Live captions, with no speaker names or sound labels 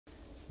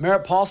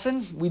Merritt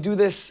Paulson, we do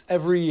this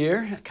every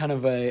year, kind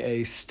of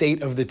a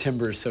state of the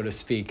Timbers, so to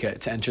speak,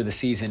 to enter the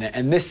season.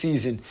 And this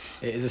season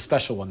is a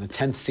special one, the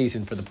 10th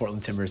season for the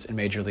Portland Timbers in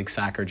Major League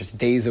Soccer, just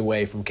days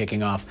away from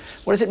kicking off.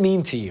 What does it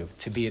mean to you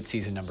to be at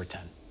season number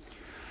 10?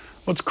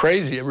 Well, it's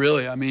crazy,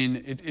 really. I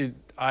mean,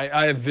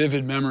 I have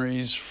vivid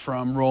memories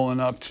from rolling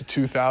up to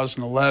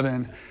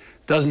 2011.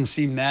 Doesn't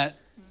seem that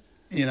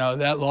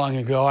long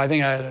ago. I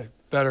think I had a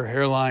better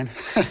hairline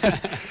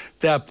at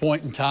that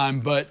point in time.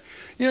 But,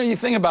 you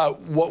think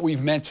about what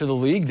we've meant to the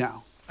league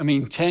now. I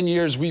mean, 10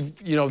 years, we've,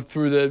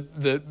 through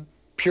the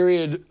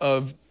period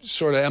of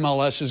sort of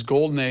MLS's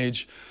golden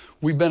age,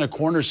 we've been a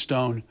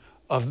cornerstone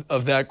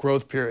of that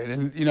growth period.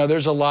 And,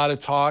 there's a lot of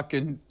talk,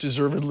 and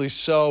deservedly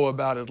so,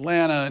 about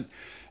Atlanta and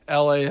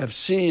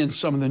LAFC and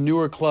some of the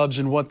newer clubs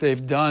and what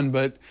they've done.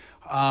 But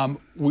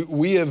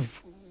we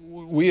have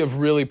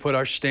really put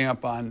our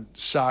stamp on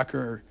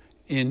soccer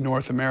in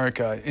North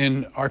America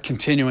and are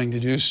continuing to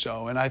do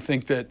so. And I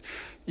think that,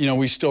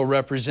 we still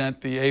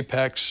represent the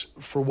apex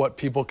for what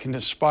people can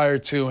aspire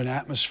to, and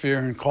atmosphere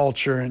and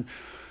culture, and,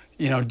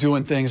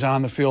 doing things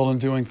on the field and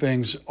doing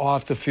things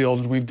off the field.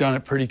 And we've done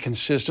it pretty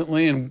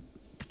consistently, and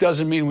it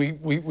doesn't mean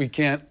we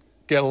can't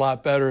get a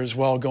lot better as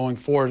well going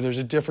forward. There's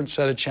a different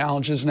set of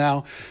challenges now.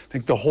 I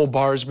think the whole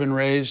bar has been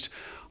raised.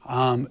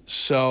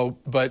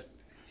 But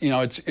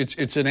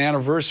it's an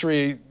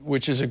anniversary,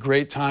 which is a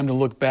great time to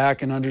look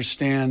back and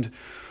understand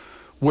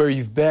where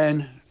you've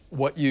been,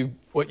 what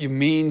you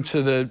mean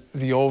to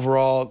the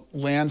overall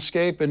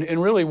landscape,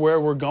 and really where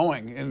we're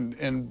going,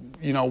 and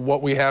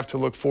what we have to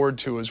look forward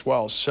to as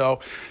well.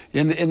 So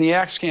in the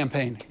Axe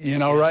campaign,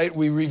 right,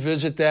 we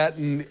revisit that,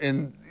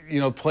 and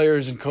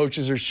players and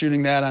coaches are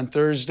shooting that on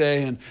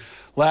Thursday. And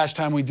last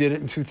time we did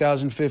it in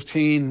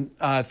 2015,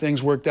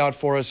 things worked out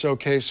for us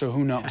okay, so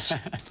who knows?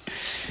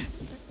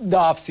 The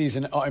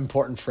offseason,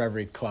 important for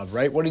every club,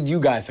 right? What did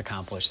you guys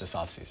accomplish this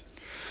offseason?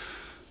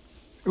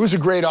 It was a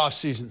great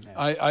offseason.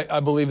 Yeah. I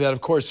believe that.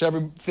 Of course,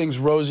 everything's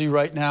rosy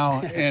right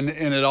now, and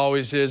it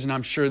always is, and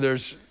I'm sure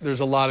there's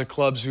a lot of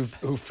clubs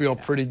who feel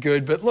pretty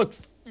good. But look,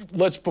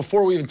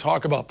 before we even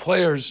talk about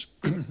players,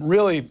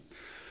 really,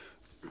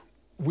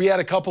 we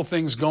had a couple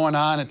things going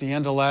on at the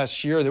end of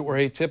last year that were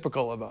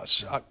atypical of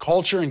us.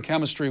 Culture and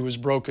chemistry was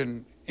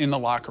broken in the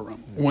locker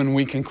room when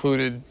we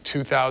concluded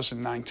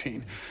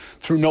 2019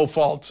 through no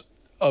fault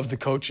of the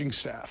coaching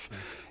staff.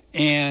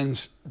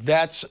 And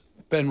that's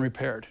been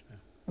repaired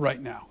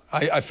right now.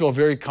 I feel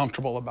very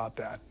comfortable about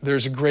that.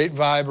 There's a great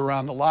vibe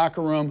around the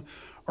locker room,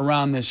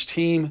 around this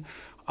team.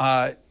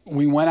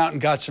 We went out and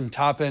got some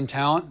top-end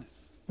talent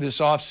this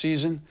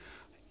offseason,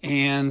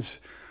 and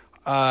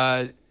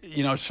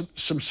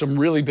some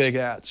really big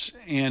ads.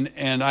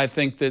 And I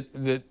think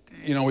that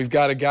we've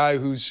got a guy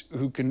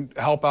who can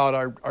help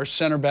out our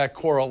center back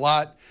core a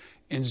lot.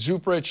 In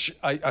Zuprich,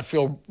 I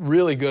feel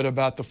really good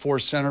about the 4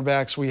 center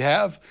backs we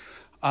have,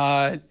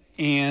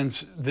 and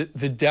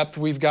the depth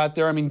we've got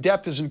there. I mean,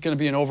 depth isn't going to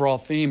be an overall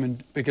theme,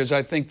 and because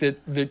I think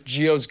that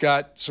Gio's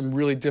got some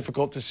really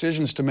difficult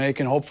decisions to make,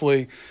 and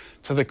hopefully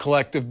to the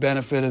collective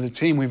benefit of the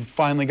team. We've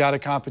finally got a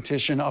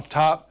competition up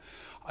top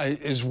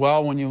as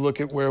well. When you look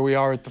at where we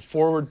are at the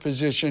forward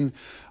position,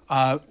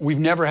 we've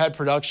never had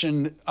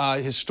production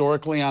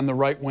historically on the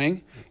right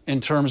wing in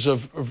terms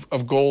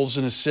of goals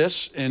and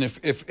assists. And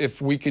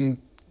if we can,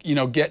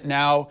 get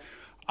now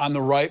on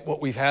the right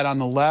what we've had on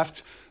the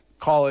left,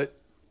 call it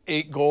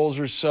 8 goals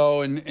or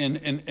so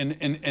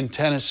and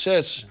 10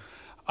 assists,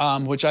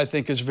 which I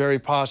think is very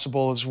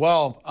possible as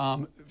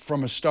well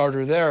from a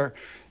starter there,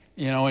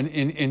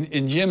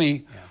 in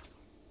Jimmy.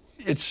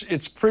 Yeah.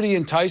 It's pretty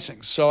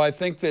enticing. So I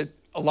think that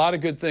a lot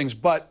of good things.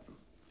 But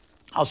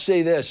I'll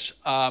say this,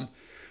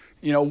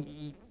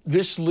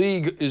 this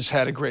league has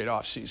had a great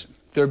offseason.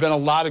 There have been a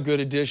lot of good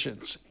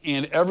additions,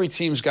 and every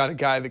team's got a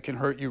guy that can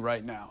hurt you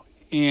right now.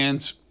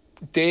 And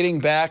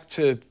dating back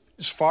to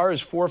as far as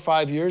 4 or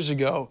 5 years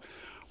ago,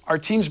 our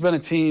team's been a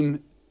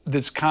team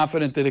that's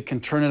confident that it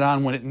can turn it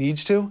on when it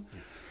needs to,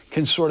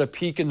 can sort of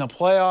peak in the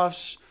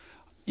playoffs.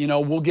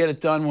 We'll get it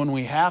done when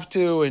we have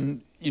to,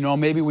 and,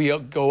 maybe we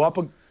go up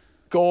a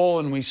goal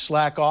and we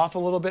slack off a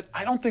little bit.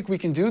 I don't think we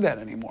can do that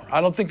anymore.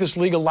 I don't think this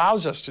league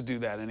allows us to do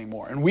that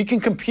anymore. And we can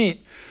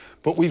compete,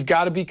 but we've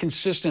got to be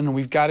consistent, and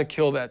we've got to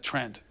kill that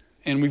trend.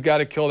 And we've got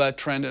to kill that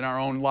trend in our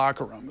own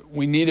locker room.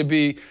 We need to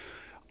be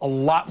a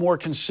lot more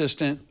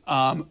consistent.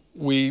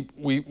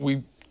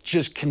 We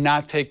just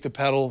cannot take the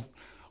pedal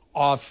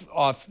off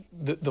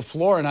the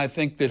floor. And I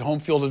think that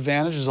home field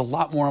advantage is a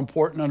lot more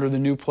important under the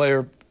new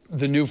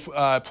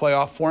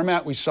playoff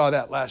format. We saw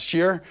that last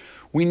year.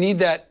 We need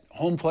that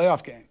home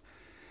playoff game,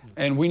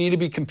 and we need to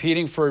be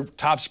competing for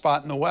top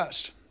spot in the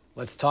West.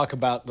 Let's talk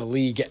about the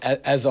league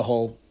as a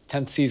whole.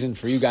 10th season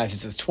for you guys.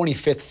 It's the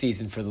 25th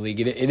season for the league.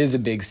 It is a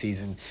big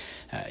season.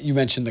 You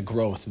mentioned the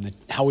growth and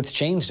how it's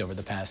changed over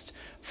the past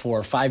 4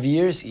 or 5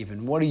 years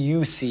even. What do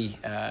you see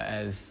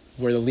as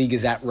where the league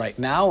is at right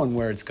now and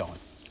where it's going?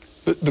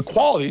 The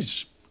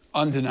quality's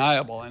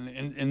undeniable. And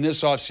in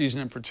this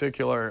offseason in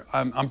particular,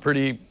 I'm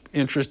pretty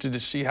interested to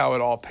see how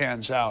it all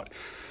pans out.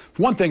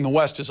 one thing, the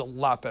West is a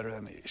lot better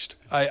than the East.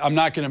 I'm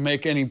not going to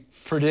make any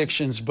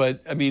predictions,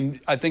 but I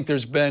mean, I think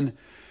there's been,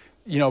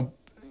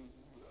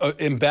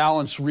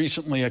 imbalance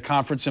recently, a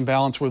conference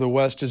imbalance where the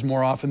West has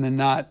more often than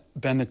not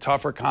been the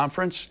tougher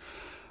conference.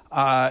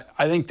 I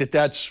think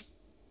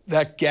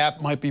that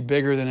gap might be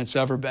bigger than it's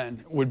ever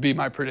been, would be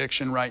my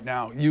prediction right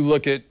now. You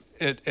look at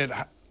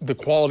the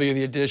quality of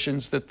the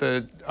additions that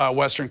the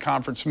Western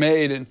Conference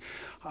made, and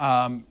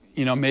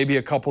maybe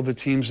a couple of the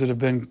teams that have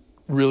been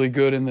really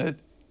good in the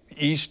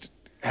East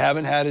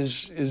haven't had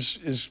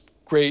as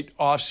great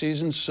off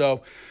seasons.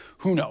 So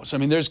who knows? I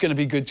mean, there's going to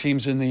be good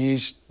teams in the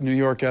East, New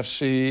York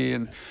FC,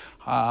 and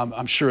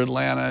I'm sure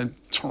Atlanta,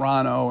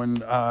 Toronto,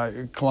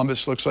 and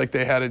Columbus looks like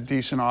they had a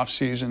decent off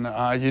season.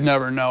 You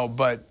never know,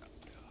 but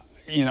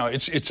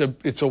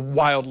it's a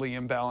wildly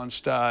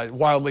imbalanced,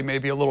 wildly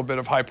maybe a little bit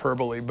of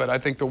hyperbole, but I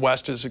think the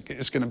West is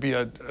going to be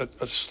a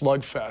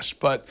slugfest.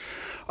 But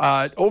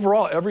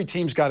overall, every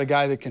team's got a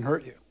guy that can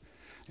hurt you.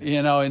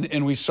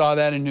 And we saw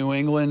that in New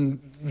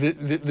England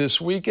this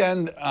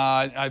weekend.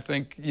 I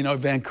think,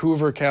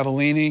 Vancouver,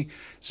 Cavallini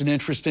is an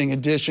interesting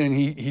addition.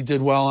 He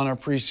did well on our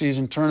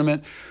preseason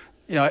tournament.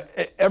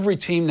 Every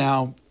team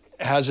now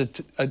has a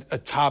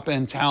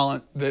top-end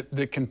talent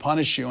that can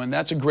punish you, and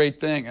that's a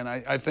great thing. And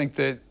I think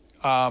that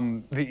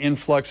the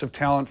influx of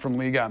talent from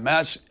Liga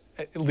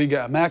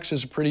MX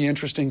is a pretty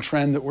interesting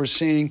trend that we're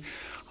seeing.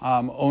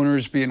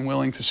 Owners being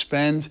willing to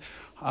spend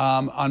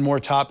on more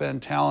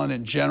top-end talent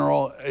in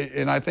general,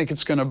 and I think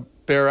it's going to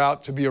bear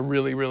out to be a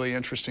really, really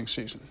interesting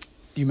season.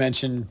 You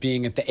mentioned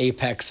being at the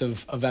apex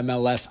of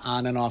MLS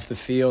on and off the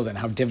field and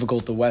how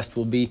difficult the West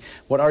will be.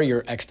 What are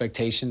your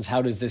expectations?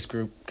 How does this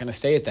group kind of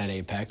stay at that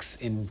apex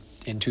in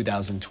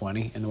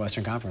 2020 in the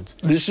Western Conference?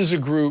 This is a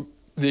group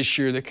this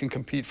year that can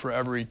compete for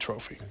every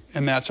trophy,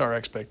 and that's our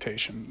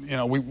expectation.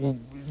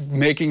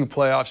 Making the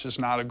playoffs is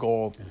not a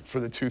goal for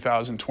the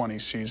 2020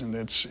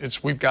 season.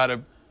 We've got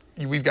to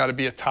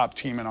be a top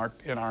team in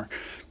our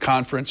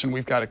conference, and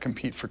we've got to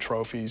compete for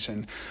trophies.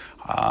 And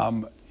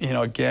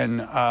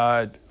again,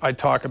 I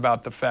talk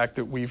about the fact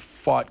that we've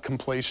fought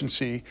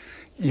complacency,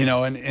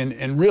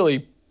 and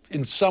really,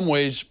 in some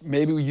ways,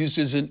 maybe we used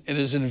it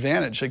as an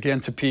advantage, again,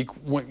 to peak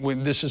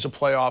when this is a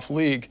playoff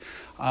league.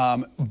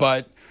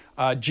 But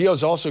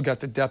Gio's also got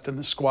the depth in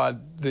the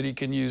squad that he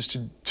can use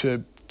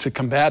to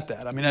combat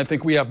that. I mean, I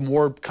think we have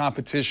more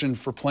competition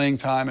for playing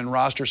time and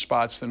roster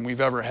spots than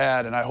we've ever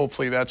had, and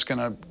hopefully that's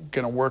going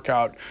to work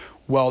out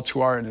well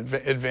to our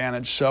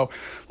advantage. So,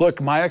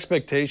 look, my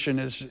expectation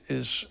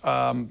is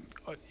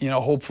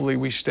hopefully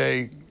we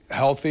stay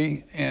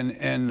healthy, and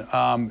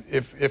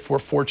if we're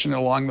fortunate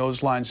along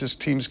those lines, this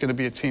team's going to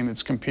be a team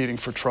that's competing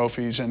for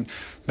trophies and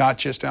not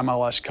just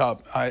MLS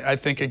Cup. I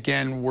think,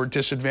 again, we're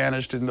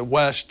disadvantaged in the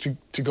West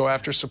to go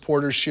after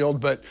Supporters Shield,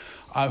 but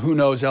who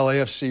knows?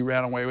 LAFC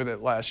ran away with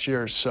it last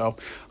year. So,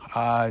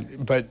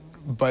 but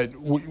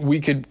we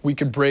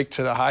could break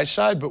to the high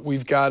side, but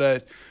we've got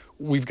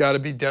to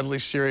be deadly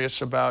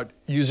serious about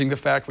using the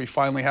fact we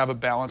finally have a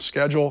balanced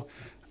schedule,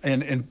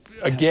 and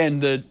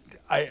again,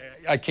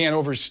 I can't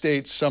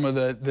overstate some of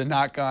the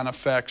knock-on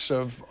effects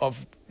of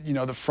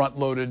the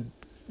front-loaded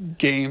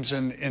games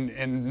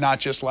and not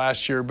just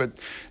last year, but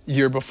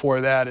year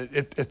before that.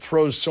 It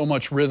throws so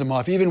much rhythm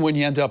off. Even when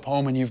you end up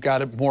home and you've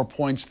got more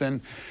points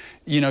than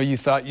you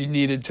thought you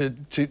needed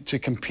to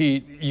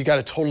compete, you got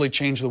to totally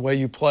change the way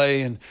you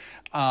play. And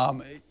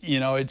there's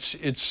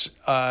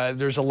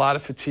a lot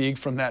of fatigue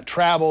from that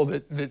travel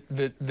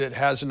that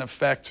has an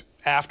effect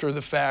after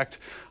the fact.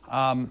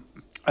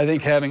 I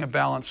think having a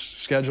balanced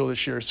schedule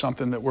this year is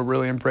something that we're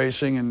really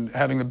embracing, and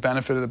having the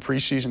benefit of the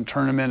preseason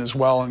tournament as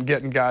well, and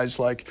getting guys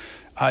like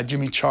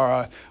Jimmy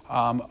Chara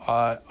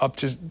up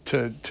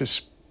to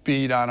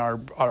speed on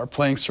our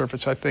playing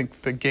surface. I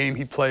think the game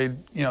he played,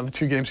 the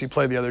 2 games he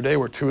played the other day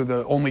were 2 of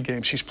the only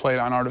games he's played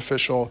on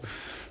artificial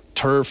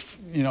turf,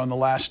 in the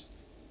last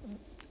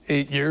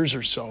 8 years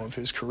or so of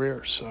his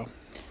career. So.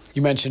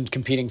 You mentioned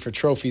competing for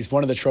trophies.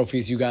 One of the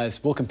trophies you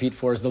guys will compete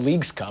for is the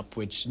Leagues Cup,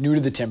 which new to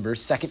the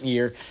Timbers, second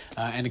year,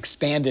 and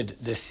expanded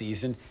this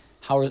season.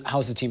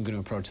 How's the team going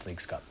to approach the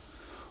Leagues Cup?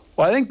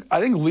 Well, I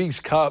think Leagues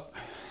Cup,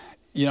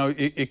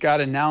 it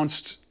got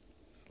announced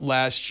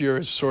last year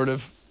as sort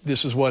of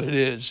this is what it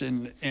is,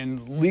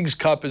 and Leagues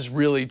Cup is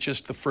really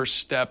just the first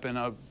step in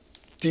a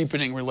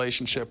deepening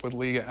relationship with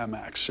Liga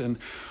MX, and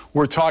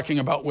we're talking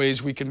about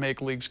ways we can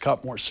make Leagues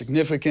Cup more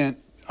significant,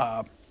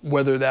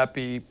 whether that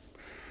be.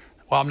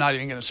 Well, I'm not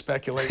even going to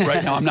speculate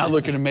right now. I'm not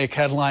looking to make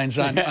headlines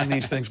on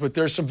these things, but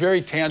there's some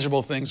very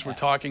tangible things we're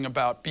talking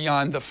about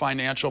beyond the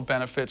financial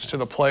benefits to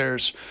the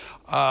players,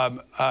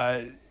 to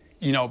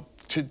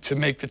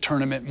make the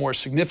tournament more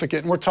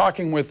significant. And we're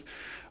talking with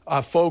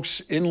folks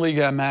in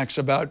Liga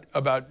MX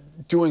about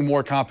doing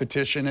more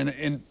competition.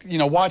 And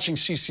watching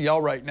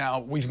CCL right now,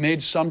 we've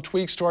made some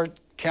tweaks to our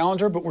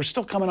calendar, but we're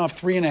still coming off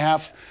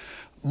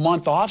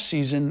 3.5-month off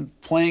season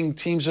playing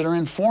teams that are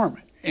in form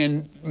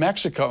in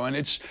Mexico, and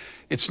it's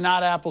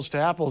not apples to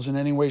apples in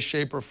any way,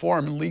 shape, or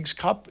form. And Leagues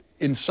Cup,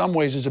 in some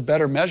ways, is a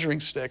better measuring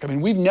stick. I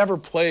mean, we've never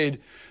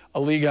played a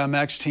Liga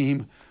MX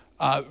team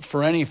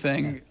for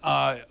anything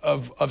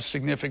of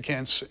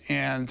significance.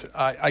 And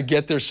I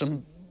get there's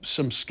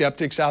some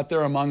skeptics out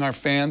there among our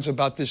fans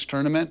about this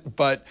tournament,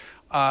 but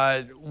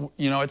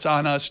it's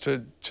on us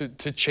to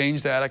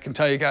change that. I can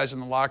tell you guys in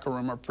the locker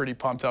room are pretty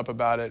pumped up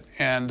about it,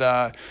 and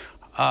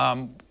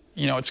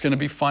it's going to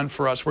be fun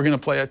for us. We're going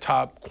to play a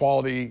top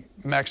quality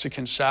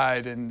Mexican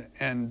side,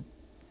 and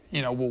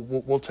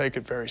we'll take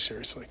it very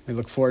seriously. We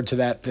look forward to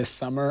that this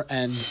summer,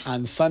 and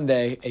on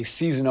Sunday, a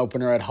season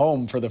opener at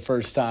home for the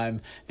first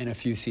time in a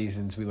few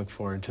seasons. We look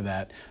forward to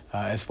that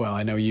as well.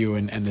 I know you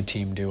and the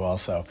team do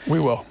also. We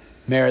will.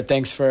 Merritt,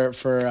 thanks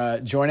for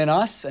joining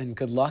us, and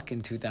good luck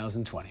in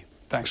 2020.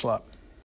 Thanks a lot.